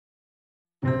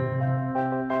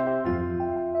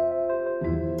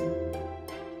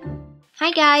Hi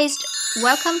guys,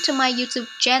 welcome to my YouTube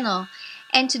channel.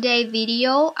 And today's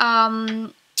video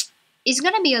is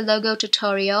gonna be a logo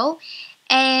tutorial,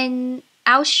 and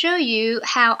I'll show you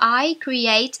how I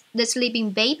create the sleeping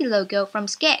baby logo from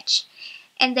sketch.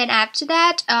 And then after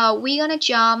that, we're gonna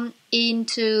jump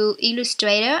into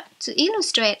Illustrator to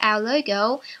illustrate our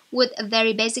logo with a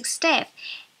very basic step.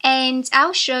 And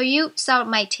I'll show you some of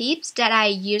my tips that I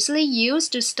usually use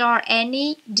to start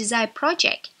any design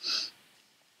project,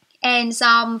 and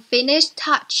some finished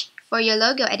touch for your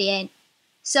logo at the end.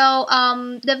 So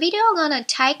the video gonna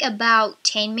take about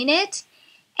 10 minutes,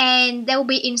 and there will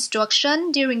be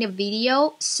instruction during the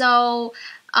video, so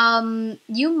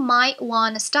you might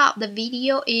want to stop the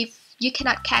video if you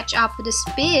cannot catch up with the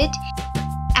speed.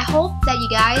 I hope that you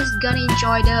guys gonna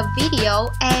enjoy the video,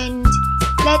 and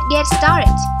let's get started.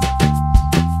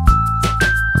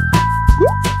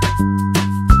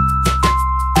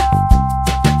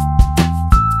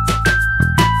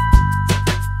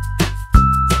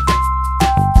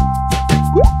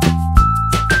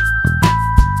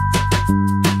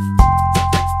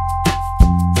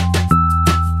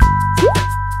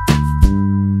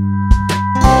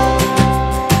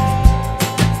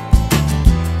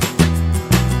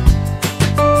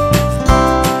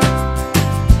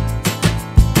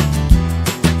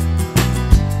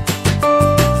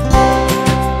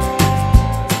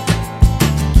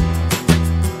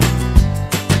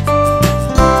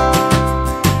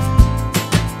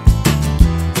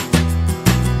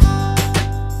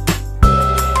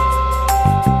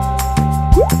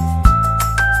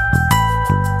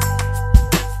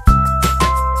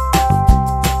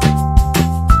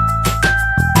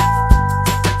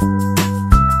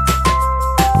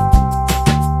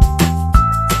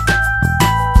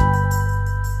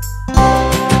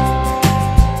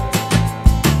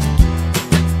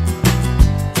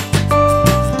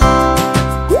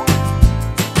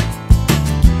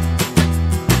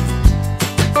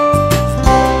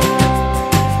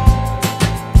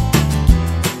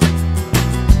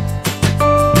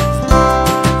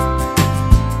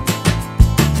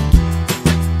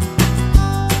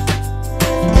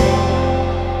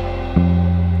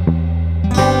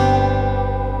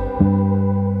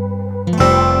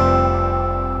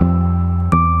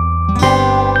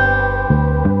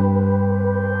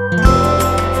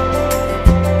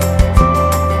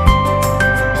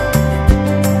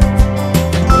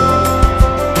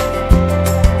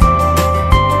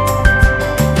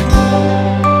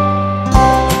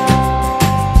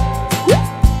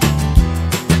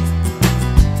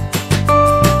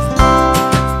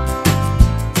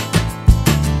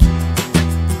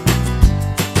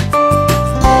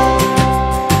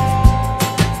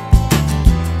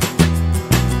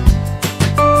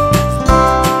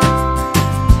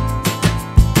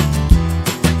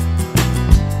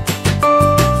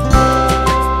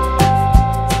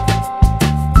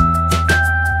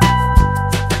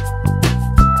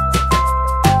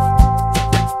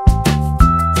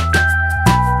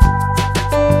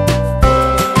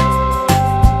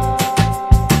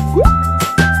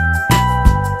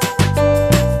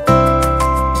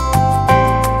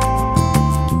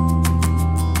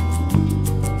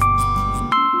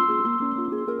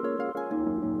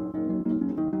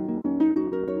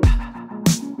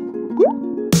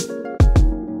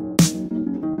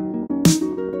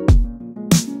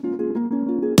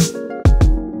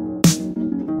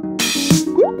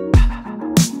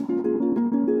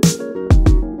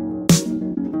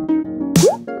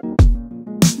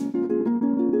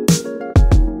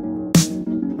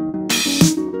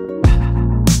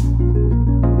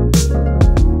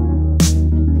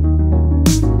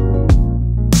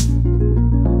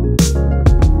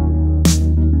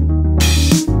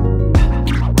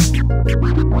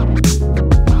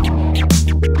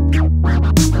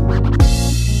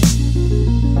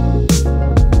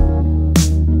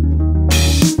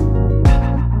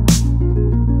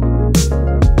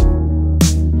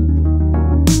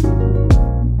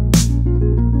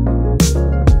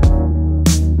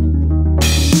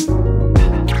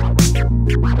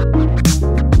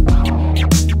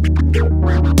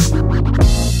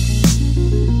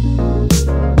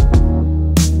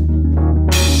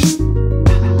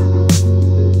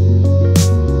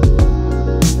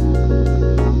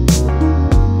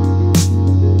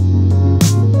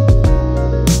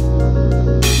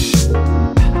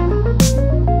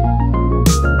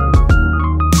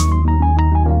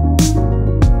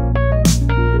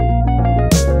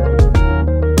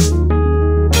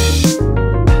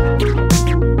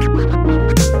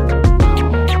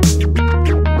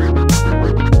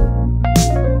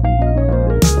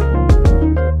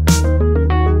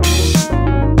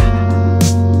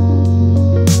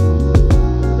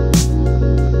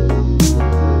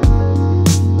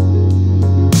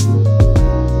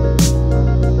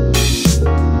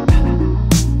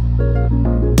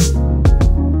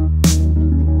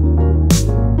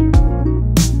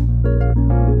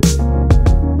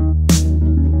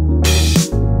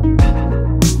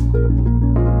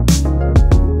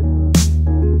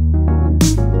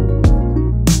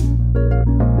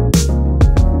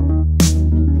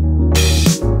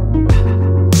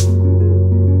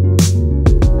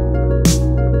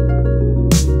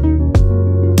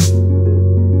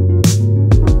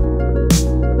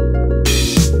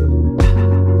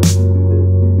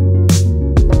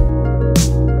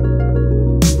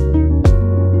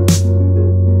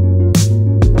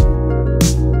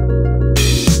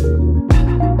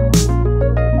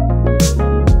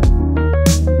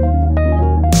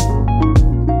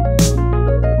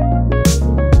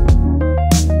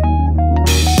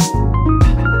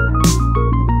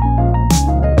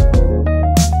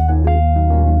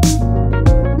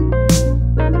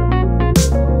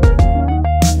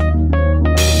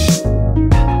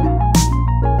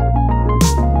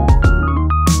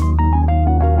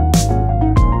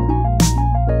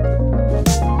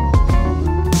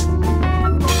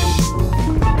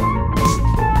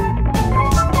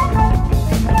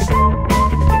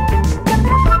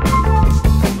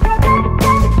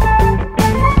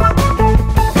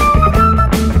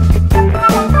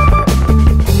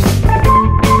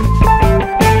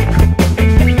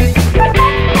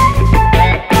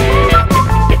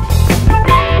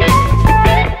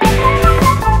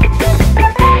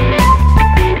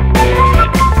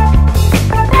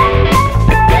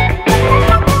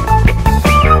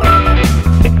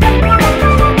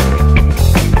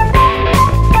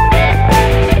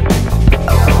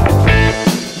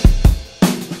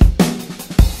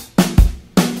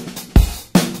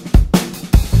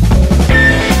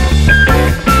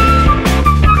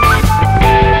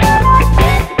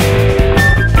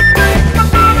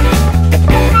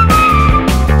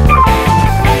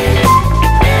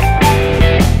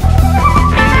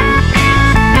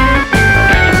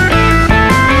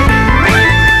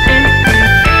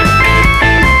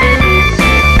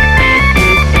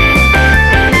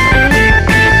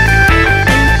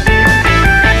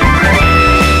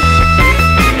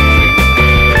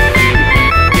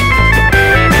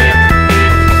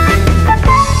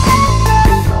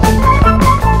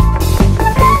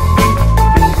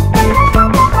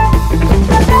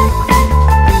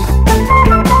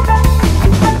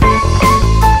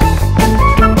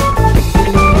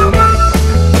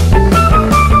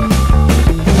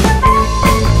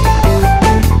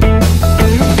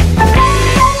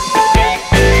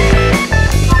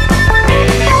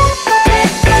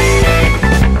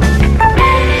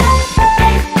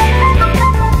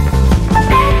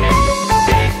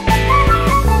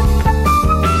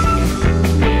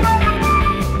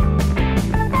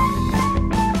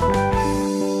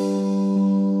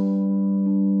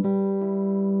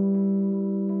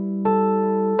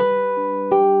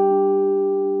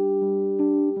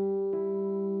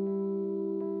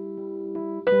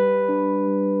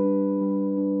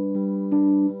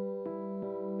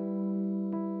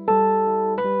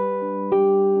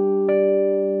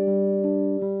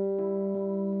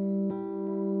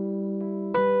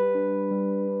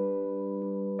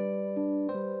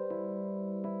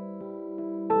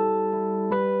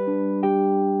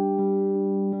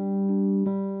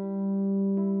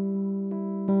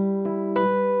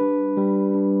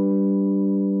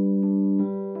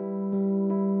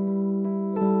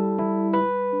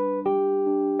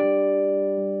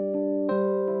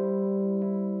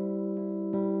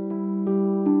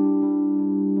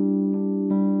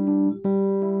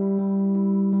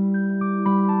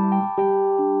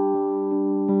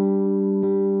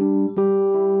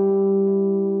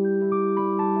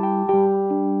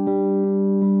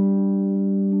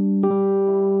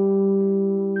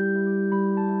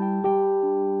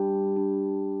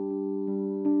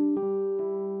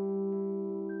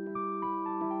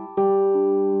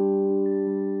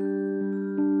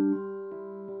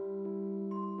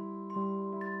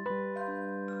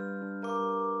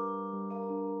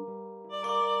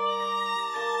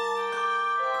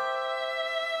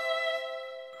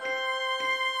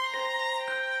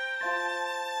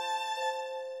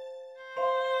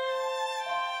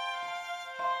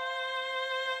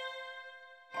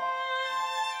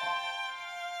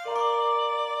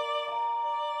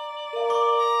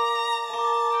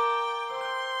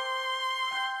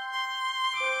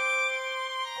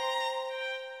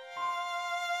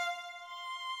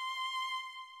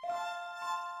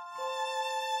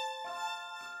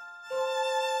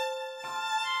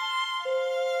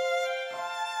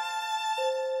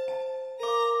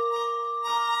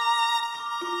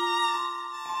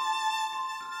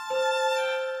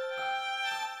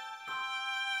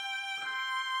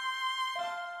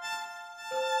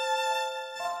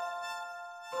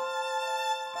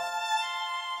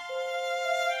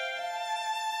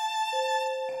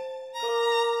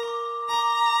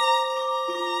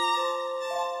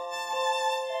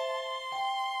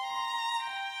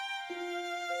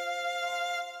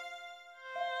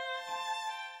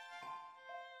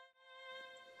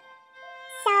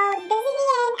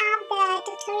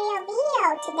 tutorial video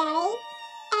today,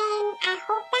 and I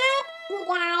hope that you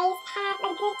guys have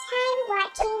a good time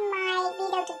watching my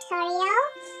video tutorial,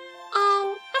 and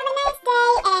have a nice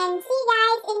day, and see you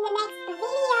guys in the next